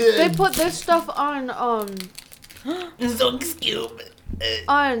 They put this stuff on So stupid.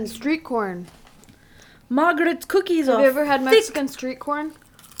 on street corn. Margaret's cookies Have are you ever had thick. Mexican street corn?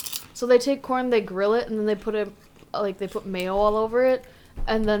 So they take corn, they grill it, and then they put it they put mayo all over it,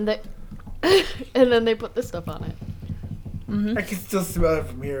 and then they put this stuff on it. I can still smell it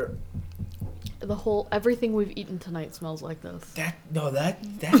from here. Everything we've eaten tonight smells like this. That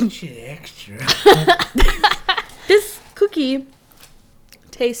shit extra. This cookie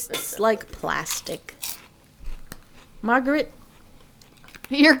tastes like plastic. Margaret,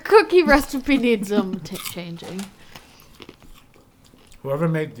 Your cookie recipe needs some changing. Whoever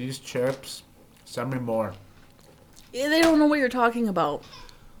made these chips, send me more. they don't know what you're talking about.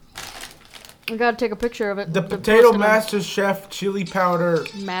 We gotta take a picture of it. The to Potato post it on Master Chef chili powder.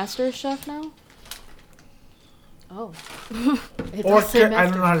 Master Chef now? Oh. It Or does say I don't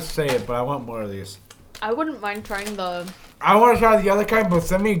Master. know how to say it, but I want more of these. I wouldn't mind trying the. I want to try the other kind, but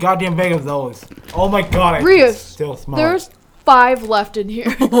send me a goddamn bag of those. Oh my god, I Rhea, can still smell There's it. 5 left in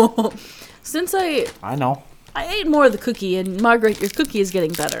here. Since I I know. ate more of the cookie, and Margaret, your cookie is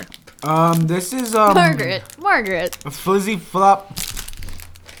getting better. This is Margaret. a fizzy flop.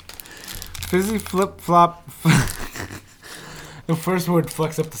 Fizzy flip flop. The first word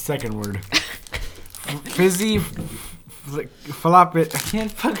flex up the second word. Fizzy flop it. I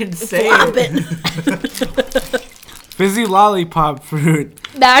can't fucking say Flop it. Fizzy lollipop fruit.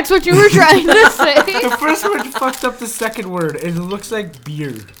 That's what you were trying to say. The first word fucked up the second word. It looks like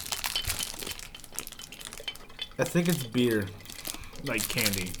beer. I think it's beer. Like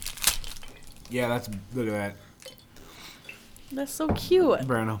candy. Yeah, look at that. That's so cute.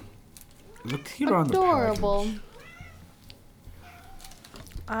 Brano. Look here on the Adorable.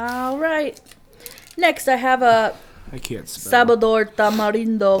 All right. Next, I have a I can't spell. Salvador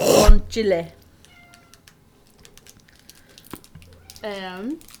tamarindo con chile.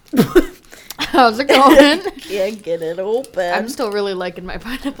 And how's it going? Can't get it open. I'm still really liking my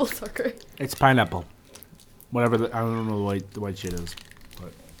pineapple sucker. It's pineapple. Whatever. I don't know the white shit is.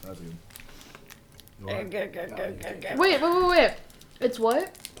 But that's good. Wait. It's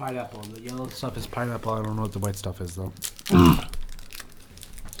what? Pineapple. The yellow stuff is pineapple. I don't know what the white stuff is though.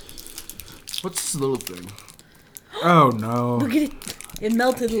 What's this little thing? Oh no. Look at it. It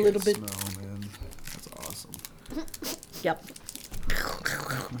melted a little bit. Smell, man. That's awesome. Yep.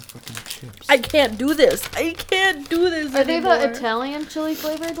 My fucking chips. I can't do this. I can't do this Are they anymore. the Italian chili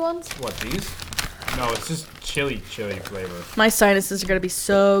flavored ones? What, these? No, it's just chili flavor. My sinuses are gonna be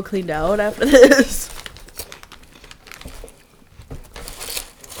so cleaned out after this.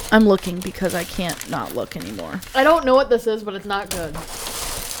 I'm looking because I can't not look anymore. I don't know what this is, but it's not good.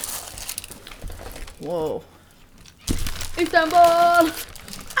 Whoa. Istanbul!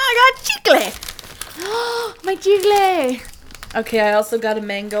 I got chicle. My chicle! Okay, I also got a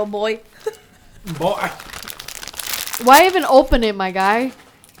mango boy. Boy. Why even open it, my guy?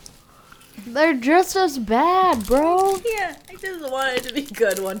 They're just as bad, bro. Yeah, I just wanted it to be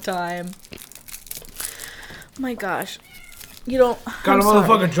good one time. My gosh. You don't. Got a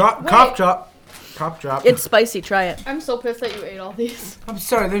motherfucking drop. Cop drop. Cop drop. It's spicy. Try it. I'm so pissed that you ate all these. I'm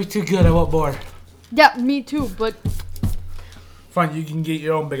sorry, they're too good. I want more. Yeah, me too, but Fine, you can get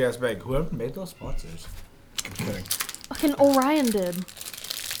your own big ass bag. Whoever made those sponsors. I'm kidding. fucking Orion did.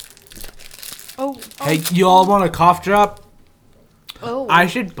 Oh, Hey, you all want a cough drop? Oh. I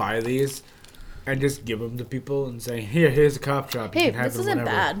should buy these and just give them to people and say, here's a cough drop. You Hey, can have This them isn't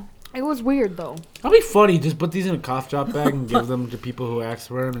whenever." bad. It was weird though. That'd be funny. Just put these in a cough drop bag and give them to people who ask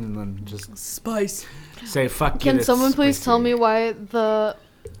for them, and then just Spice. say, "Fuck you." Can that's someone please spicy." tell me why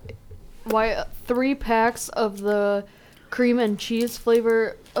 3 packs of the cream and cheese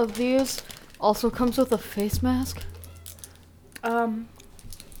flavor of these also comes with a face mask? I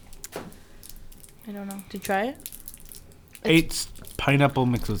don't know. Did you try it? It's pineapple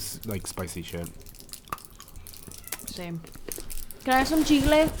mixed with like spicy shit. Same. Can I have some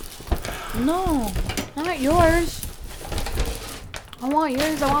chicle? No. Not yours. I want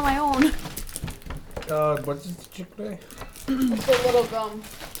yours. I want my own. What's this chicken? It's a little gum.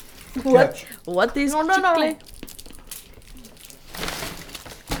 What? What these No. chicle?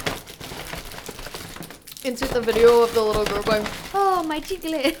 Insert the video of the little girl going, "Oh, my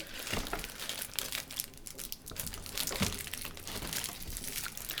chicle."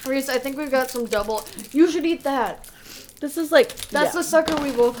 Reese, I think we've got some double. You should eat that. This is like That's the sucker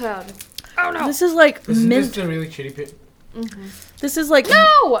we both had. Oh no. This is like Isn't mint. this a really shitty pit? This is like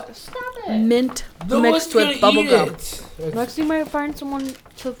No! Stop it. mint mixed with bubble gum. Next, you might find someone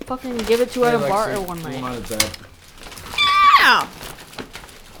to fucking give it to at a bar or one night. Yeah.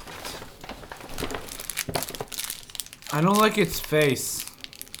 I don't like its face.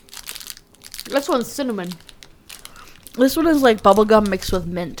 This one's cinnamon. This one is like bubble gum mixed with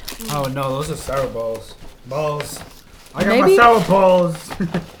mint. Oh no, those are sour balls. Balls. I got Maybe- my sour balls.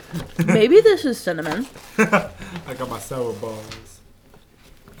 Maybe this is cinnamon. I got my sour balls.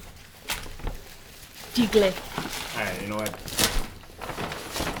 Chicle. Alright, you know what?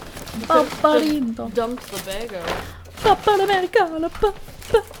 Dumped the bag out. What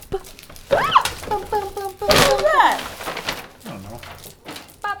is that? I don't know.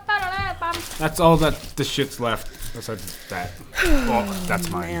 That's all that the shit's left. Besides that. Well, that's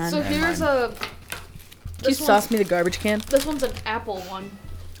mine. Man. So And here's mine. a. Can you sauce me the garbage can? This one's an apple one.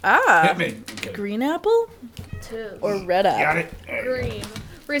 Ah. Hit me. Okay. Green apple Two. or red apple? Got it. There you go. Green.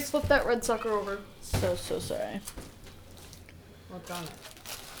 Reese, flip that red sucker over. So sorry. What's on it?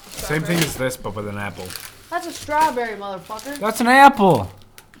 Same thing as this, but with an apple. That's a strawberry, motherfucker. That's an apple.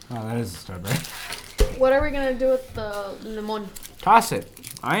 Oh, that is a strawberry. What are we gonna do with the lemon? Toss it.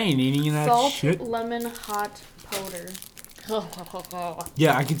 I ain't eating that Salt, shit. lemon, hot powder.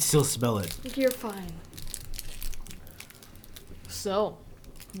 Yeah, I can still smell it. You're fine. So,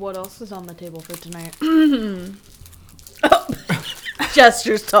 what else is on the table for tonight?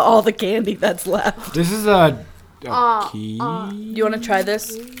 Gestures to all the candy that's left. This is a key. You want to try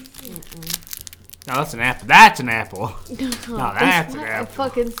this? No, that's an apple. That's an apple. No, that's an I apple.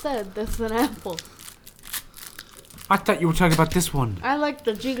 fucking said that's an apple. I thought you were talking about this one. I like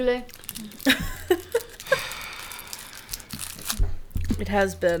the jiggly. It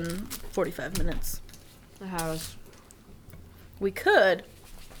has been 45 minutes. The house. We could.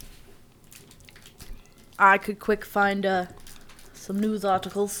 I could quick find some news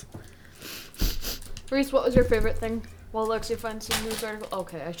articles. Reese, what was your favorite thing? While Lexi finds some news article.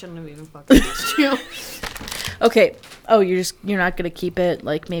 Okay, I shouldn't have even fucking asked you. Okay. Oh, you're not gonna keep it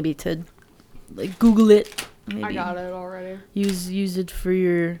like maybe to like Google it. Maybe I got it already. Use it for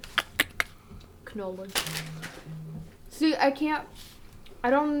your. Cannoli. See, I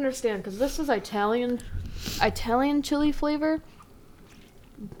don't understand because this is Italian chili flavor,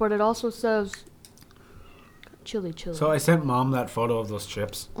 but it also says chili. So I sent mom that photo of those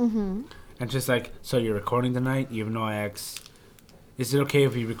chips. Mm-hmm. And just like, so you're recording tonight, even though I asked, is it okay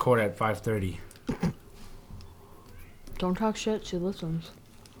if we record at 5:30? Don't talk shit. She listens.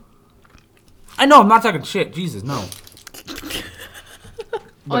 I know, I'm not talking shit. Jesus, no.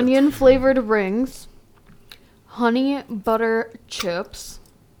 Onion flavored rings, honey butter chips,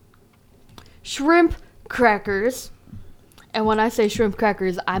 shrimp crackers, and when I say shrimp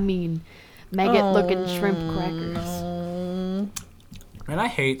crackers, I mean maggot looking shrimp crackers. No. Man, I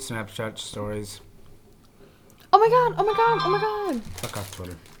hate Snapchat stories. Oh my god! Oh my god! Oh my god! Fuck off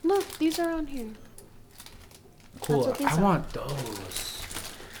Twitter. Look, these are on here. Cool, what these I are. want those.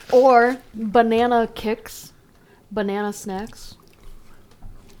 Or banana kicks, banana snacks.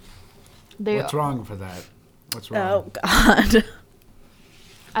 What's wrong for that? What's wrong? Oh God.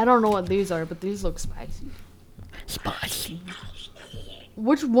 I don't know what these are, but these look spicy. Spicy.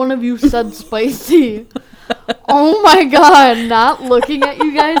 Which one of you said spicy? Oh my god, not looking at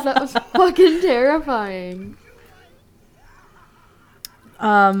you guys, that was fucking terrifying.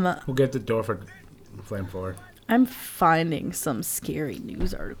 We'll get the door for flame forward. I'm finding some scary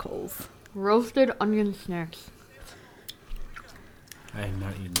news articles. Roasted onion snacks. I am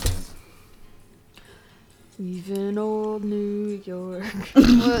not eating that. Even old New York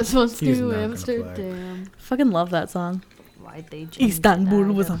was once He's New not gonna Amsterdam. Fucking love that song. Why'd they change Istanbul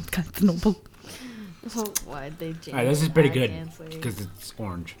that? was on Constantinople. Why'd they change Alright, this is pretty that? good Can't say. because it's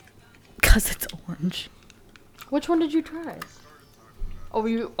orange. Cause it's orange. Which one did you try? Oh,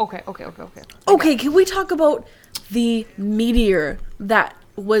 you okay? Okay, can we talk about the meteor that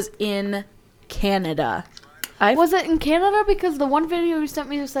was in Canada? Was it in Canada? Because the one video you sent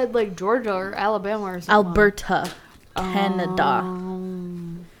me said like Georgia or Alabama or something. Alberta, Canada.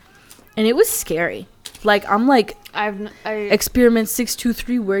 Um, And it was scary. Like, I'm like, I experiment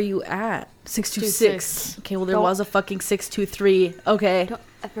 623, where you at? 626. Okay, well, there Don't- was a fucking 623. Okay. don't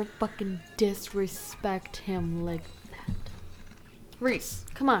ever fucking disrespect him like that. Reese,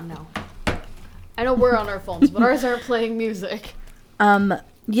 come on now. I know we're on our phones, but ours aren't playing music.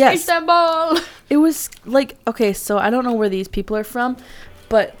 Yes. Istanbul. It was like, okay, so I don't know where these people are from,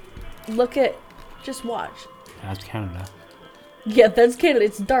 but look at, just watch. That's Canada. Yeah, that's Canada.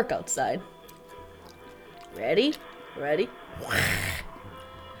 It's dark outside. Ready? Ready?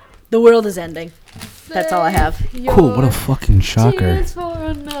 The world is ending. That's all I have. Cool, what a fucking shocker. Cheers for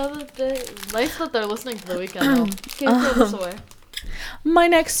another day. Nice that they're listening to the weekend though. Can't throw this away. My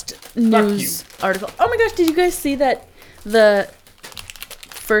next news article. Oh my gosh, did you guys see that the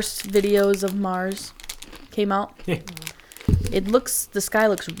first videos of Mars came out? Yeah. The sky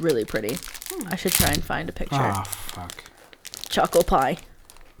looks really pretty. I should try and find a picture. Ah, fuck. Choco pie.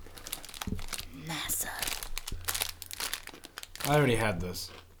 NASA. I already had this.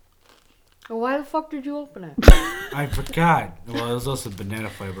 Why the fuck did you open it? I forgot. Well, it was also banana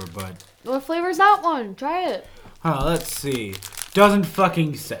flavor, but What flavor's that one? Try it. let's see. Doesn't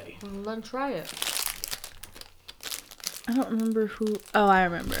fucking say. Well, then try it. I don't remember who. Oh, I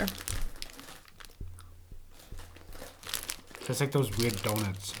remember. It's like those weird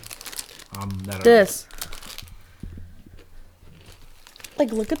donuts. That are This.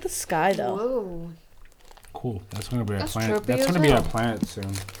 Like, look at the sky, though. Whoa. cool. That's gonna be our That's planet. trippy That's as gonna be our hell. planet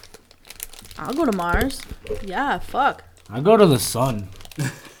soon. I'll go to Mars. Yeah, fuck. I go to the sun.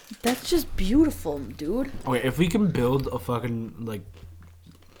 That's just beautiful, dude. Okay, if we can build a fucking like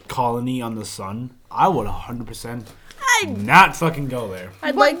colony on the sun, I would 100% not fucking go there.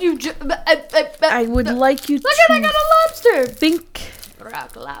 I'd What like. you I would like you Look to at I got a lobster. think.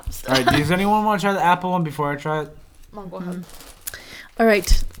 Rock lobster. All right, does anyone want to try the apple one before I try it? Come on, go ahead. All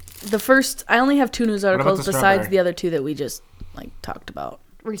right, the first. I only have 2 news about articles the besides strawberry? the other 2 that we just talked about.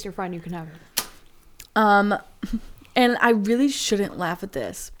 Reese, you're fine. You can have it. And I really shouldn't laugh at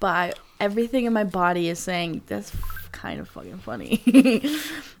this, but everything in my body is saying that's kind of fucking funny.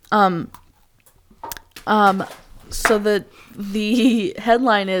 So the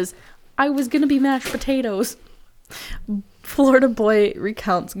headline is, I was gonna be mashed potatoes. Florida boy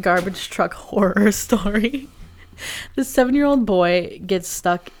recounts garbage truck horror story. The 7-year-old boy gets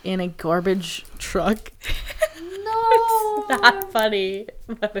stuck in a garbage truck. No. Not funny,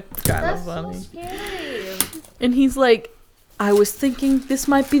 but it's kind of That's so funny. scary. And he's like, I was thinking this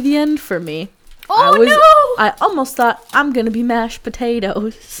might be the end for me. Oh I almost thought I'm gonna be mashed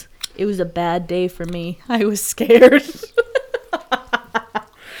potatoes. It was a bad day for me. I was scared.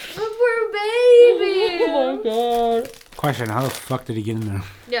 Poor baby. Oh my god. Question: how the fuck did he get in there?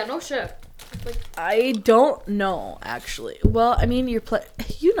 Yeah, no shit. I don't know, actually. Well, I mean, you're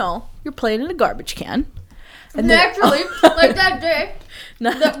playing in a garbage can. And then- Naturally, like that day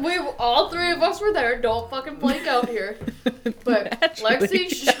Not- that we all 3 of us were there. Don't fucking blank out here. But Naturally.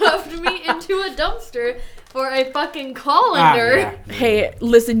 Lexi shoved me into a dumpster for a fucking colander. Hey,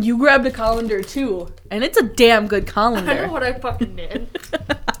 listen, you grabbed a colander too, and it's a damn good colander. I know what I fucking did.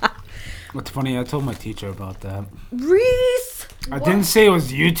 What's funny? I told my teacher about that. Reese, I didn't say it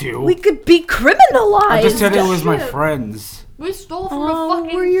was you two. we could be criminalized. I just said it was my Shit. friends. We stole from Oh, a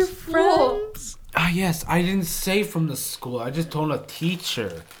fucking we're your school. friends. Ah, yes. I didn't say from the school. I just told a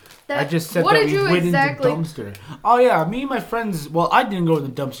teacher. I just said what that did we you went exactly? in the dumpster. Oh yeah, me and my friends. Well, I didn't go in the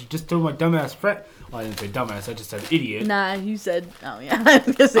dumpster. Just through my dumbass friend. Well, I didn't say dumbass. I just said idiot. Nah, you said. Oh yeah, I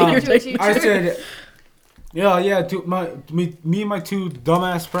was gonna say you're To a taking- I teacher. said, me and my 2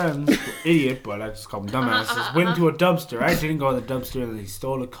 dumbass friends, idiot, but I just call them dumbasses, went into a dumpster. I didn't go in the dumpster, and they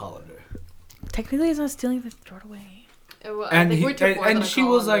stole a colander. Technically, it's not stealing. They throw it away. And we took more than a she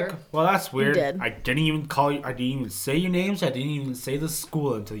was like, colander. "Well, that's weird. did. I didn't even call you. I didn't even say your names. I didn't even say the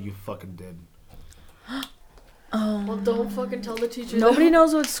school until you fucking did." Well, don't fucking tell the teacher. Nobody that.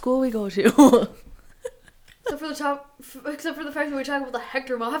 knows what school we go to. Except for the fact that we talk about the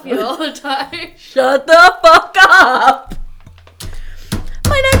Hector Mafia all the time. Shut the fuck up!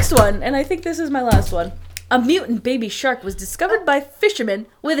 My next one, and I think this is my last one. A mutant baby shark was discovered by fishermen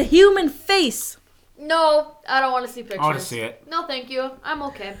with a human face. No, I don't want to see pictures. I want to see it. No, thank you. I'm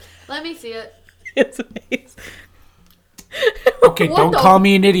okay. Let me see it. It's amazing. Okay, What don't the call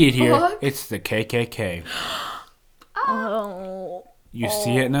me an idiot here. fuck? It's the KKK. Oh. You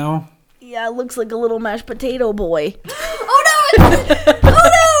see it now? Yeah, it looks like a little mashed potato boy. Oh no! Oh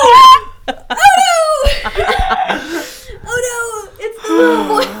no! Oh no! It's the little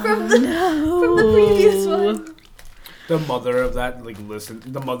boy from the previous one. The mother of that,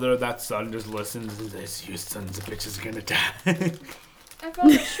 the mother of that son just listens and says, "You sons of bitches are gonna die." I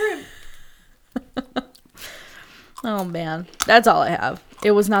found a shrimp. Oh man, that's all I have.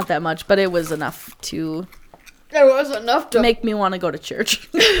 It was not that much, but it was enough to There was enough to make me want to go to church.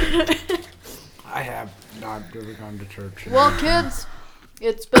 I have not really gone to church. Well, kids,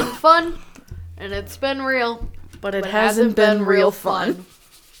 it's been fun and it's been real, But it but hasn't been real fun.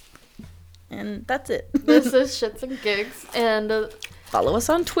 And that's it. This is Shits and Gigs, and Follow us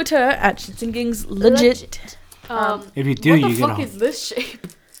on Twitter at Shits and Gigs Legit. If you do, what the you get fuck a. is this shape?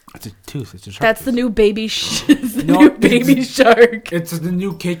 It's a tooth. It's a shark. That's the new baby the No, new it's- baby shark. It's the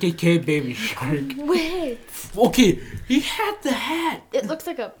new KKK baby shark. Wait, Okay, he had the hat. it looks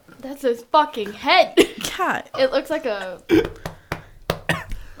like that's his fucking head. Cat. It looks like a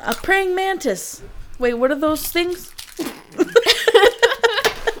A praying mantis. Wait, what are those things?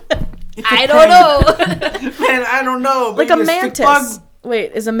 I don't know. Man, I don't know. Like a maybe stick mantis. bug?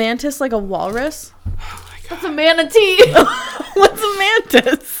 Wait, is a mantis like a walrus? That's a manatee. What's a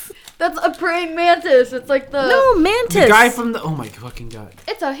mantis? That's a praying mantis. It's like the No, mantis. The guy from the. Oh my fucking god.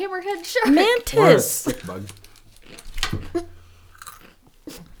 It's a hammerhead shark. Or a Mantis. stick bug.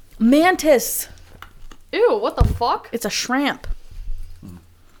 Mantis. Ew, what the fuck? It's a shrimp.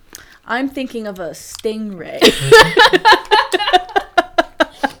 I'm thinking of a stingray.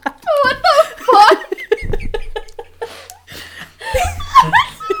 What the fuck?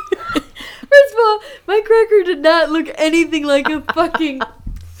 First of all, my cracker did not look anything like a fucking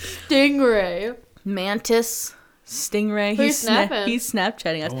stingray. Mantis. Stingray. Who's snapping? He's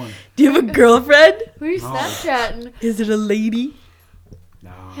Snapchatting us. No one. Do you have a girlfriend? Who are you Snapchatting? Is it a lady?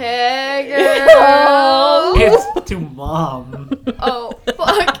 No. Hey, girl. It's to mom. Oh,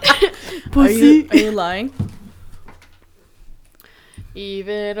 fuck. Are you lying?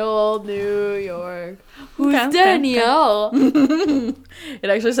 Even old New York. Who's Okay, okay, Danielle? It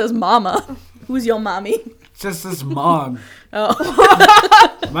actually says mama. Who's your mommy? Just this mom. Oh.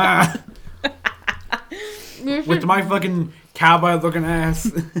 Ma. You With should, my fucking cowboy looking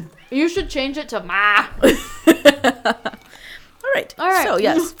ass. you should change it to Ma. All right. All right. So,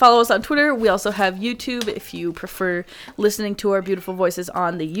 yes, follow us on Twitter. We also have YouTube if you prefer listening to our beautiful voices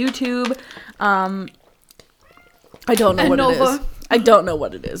on the YouTube. I don't know And what it Nova. is. I don't know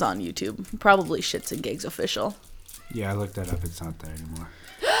what it is on YouTube. Probably Shits and Gigs Official. Yeah, I looked that up. It's not there anymore.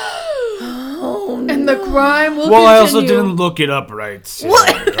 And the crime will Well, I continue. also didn't look it up right. So.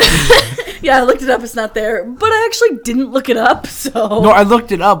 Yeah, I looked it up. It's not there. But I actually didn't look it up, so... No, I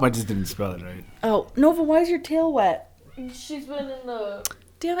looked it up. I just didn't spell it right. Oh, Nova, why is your tail wet? She's been in the...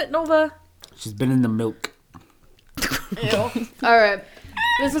 Damn it, Nova. She's been in the milk. Alright.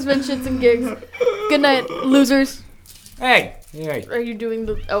 This has been Shits and Gigs. Good night, losers. Hey, hey. Are you doing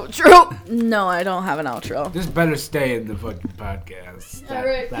the outro? No, I don't have an outro. This better stay in the fucking podcast.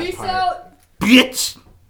 Alright, peace part. out. Bitch!